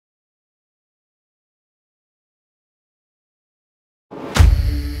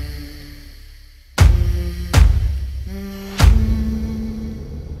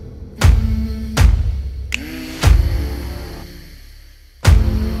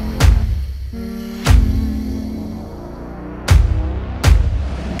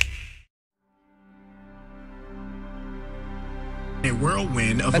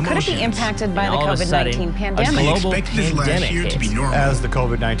whirlwind of But could it emotions. be impacted by the all of a sudden, COVID-19 a pandemic? We global expected this last pandemic year to be hits. normal, As the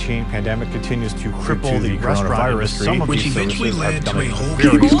COVID-19 pandemic continues to cripple the coronavirus, some of which these eventually services are led to a becoming whole very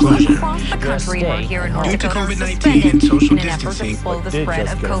campus Schools closure. across the country were here in North Due to Dakota COVID-19 suspended and social in an effort to distancing, slow the did spread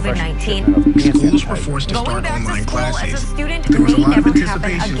just of get a fresh COVID-19. shipment of hand Schools were sanitizer. forced to Going start back to online school as a classes. student There was a may lot of never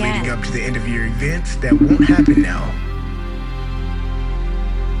happen anticipation again. leading up to the end-of-year events that won't happen now.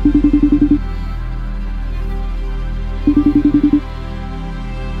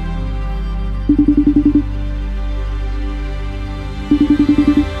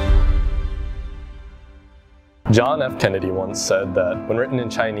 John F. Kennedy once said that when written in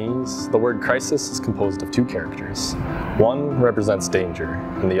Chinese, the word crisis is composed of two characters. One represents danger,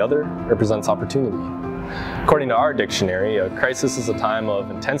 and the other represents opportunity. According to our dictionary, a crisis is a time of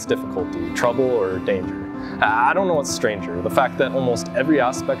intense difficulty, trouble, or danger. I don't know what's stranger, the fact that almost every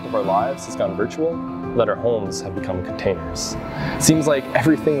aspect of our lives has gone virtual, or that our homes have become containers. It seems like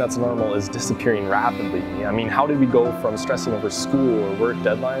everything that's normal is disappearing rapidly. I mean, how did we go from stressing over school or work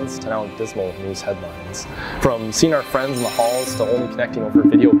deadlines to now dismal news headlines? From seeing our friends in the halls to only connecting over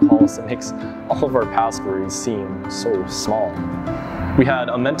video calls that makes all of our past worries seem so small. We had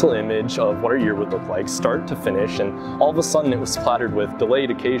a mental image of what our year would look like, start to finish, and all of a sudden it was splattered with delayed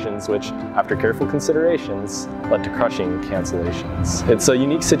occasions which, after careful considerations, led to crushing cancellations. It's a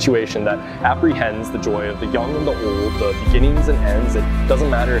unique situation that apprehends the joy of the young and the old, the beginnings and ends. It doesn't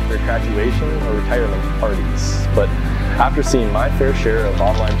matter if they're graduation or retirement parties. But after seeing my fair share of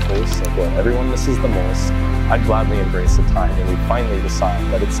online posts of what everyone misses the most, I'd gladly embrace the time and we finally decide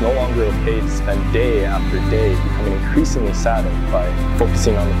that it's no longer okay to spend day after day becoming increasingly saddened by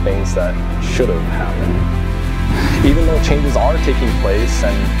focusing on the things that should have happened. Even though changes are taking place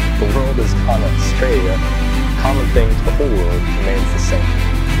and the world is gone astray, a common thing to the whole world remains the same.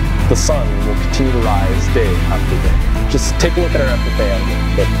 The sun will continue to rise day after day. Just take a look at our FFA emblem.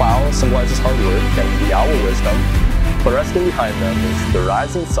 The plow symbolizes hard work and the owl wisdom, but resting behind them is the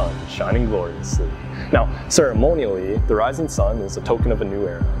rising sun shining gloriously. Now, ceremonially, the rising sun is a token of a new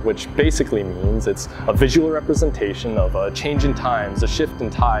era, which basically means it's a visual representation of a change in times, a shift in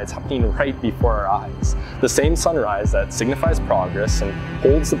tides happening right before our eyes. The same sunrise that signifies progress and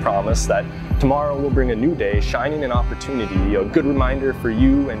holds the promise that tomorrow will bring a new day, shining an opportunity, a good reminder for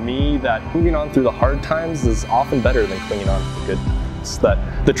you and me that moving on through the hard times is often better than clinging on to the good times.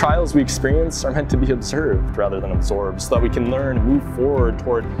 That the trials we experience are meant to be observed rather than absorbed, so that we can learn and move forward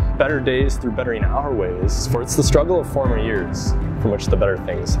toward better days through bettering our ways, for it's the struggle of former years from which the better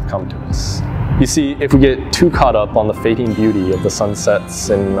things have come to us. You see, if we get too caught up on the fading beauty of the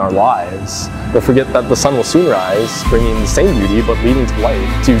sunsets in our lives, we'll forget that the sun will soon rise, bringing the same beauty but leading to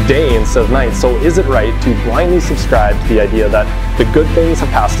light, to day instead of night. So is it right to blindly subscribe to the idea that the good things have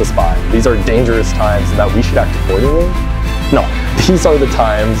passed us by, these are dangerous times, and that we should act accordingly? No, these are the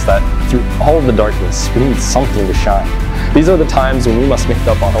times that through all of the darkness, we need something to shine. These are the times when we must make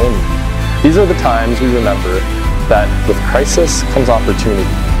up our own. These are the times we remember that with crisis comes opportunity.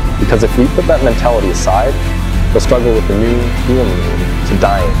 Because if we put that mentality aside, we'll struggle with the new dual meaning to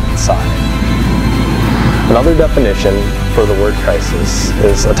dying inside. Another definition for the word crisis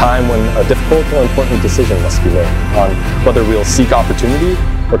is a time when a difficult or important decision must be made on whether we'll seek opportunity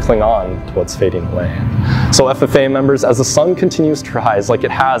or cling on to what's fading away. So FFA members, as the sun continues to rise like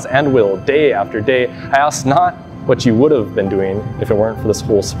it has and will day after day, I ask not what you would have been doing if it weren't for this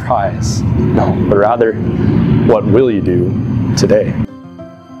whole surprise. No, but rather, what will you do today? At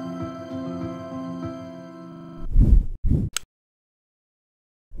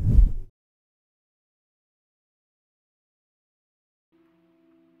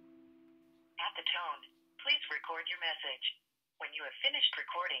the tone, please record your message. When you have finished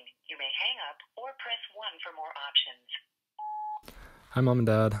recording, you may hang up or press 1 for more options. Hi Mom and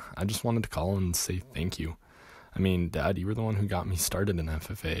Dad, I just wanted to call and say thank you. I mean, Dad, you were the one who got me started in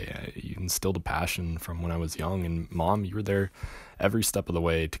FFA. You instilled a passion from when I was young, and Mom, you were there every step of the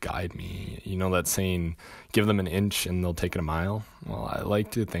way to guide me. You know that saying, give them an inch and they'll take it a mile? Well, I like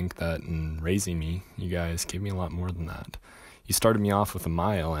to think that in raising me, you guys gave me a lot more than that. You started me off with a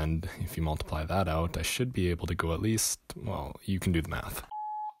mile, and if you multiply that out, I should be able to go at least, well, you can do the math.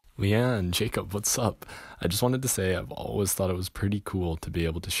 Leanne, Jacob, what's up? I just wanted to say I've always thought it was pretty cool to be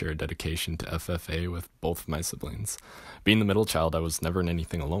able to share a dedication to FFA with both of my siblings. Being the middle child, I was never in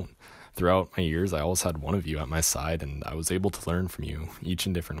anything alone. Throughout my years, I always had one of you at my side, and I was able to learn from you, each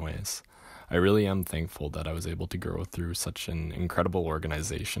in different ways. I really am thankful that I was able to grow through such an incredible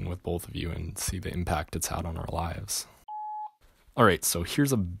organization with both of you and see the impact it's had on our lives. Alright, so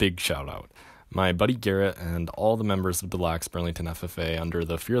here's a big shout out. my buddy Garrett, and all the members of the Lax Burlington FFA under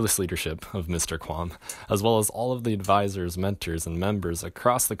the fearless leadership of Mr. Quam, as well as all of the advisors, mentors, and members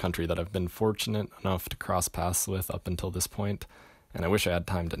across the country that I've been fortunate enough to cross paths with up until this point, and I wish I had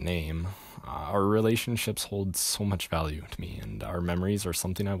time to name. Our relationships hold so much value to me, and our memories are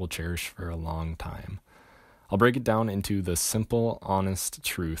something I will cherish for a long time. I'll break it down into the simple, honest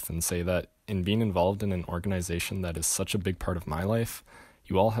truth and say that in being involved in an organization that is such a big part of my life,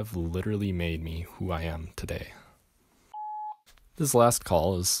 you all have literally made me who I am today. This last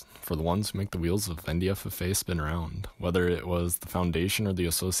call is for the ones who make the wheels of NDFFA spin around. Whether it was the foundation or the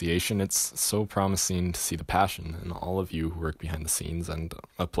association, it's so promising to see the passion in all of you who work behind the scenes, and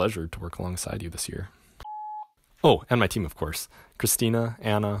a pleasure to work alongside you this year. Oh, and my team, of course. Christina,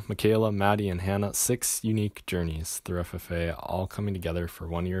 Anna, Michaela, Maddie, and Hannah. 6 unique journeys through FFA, all coming together for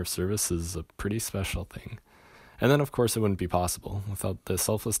 1 year of service is a pretty special thing. And then, of course, it wouldn't be possible without the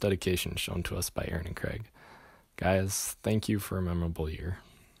selfless dedication shown to us by Aaron and Craig. Guys, thank you for a memorable year.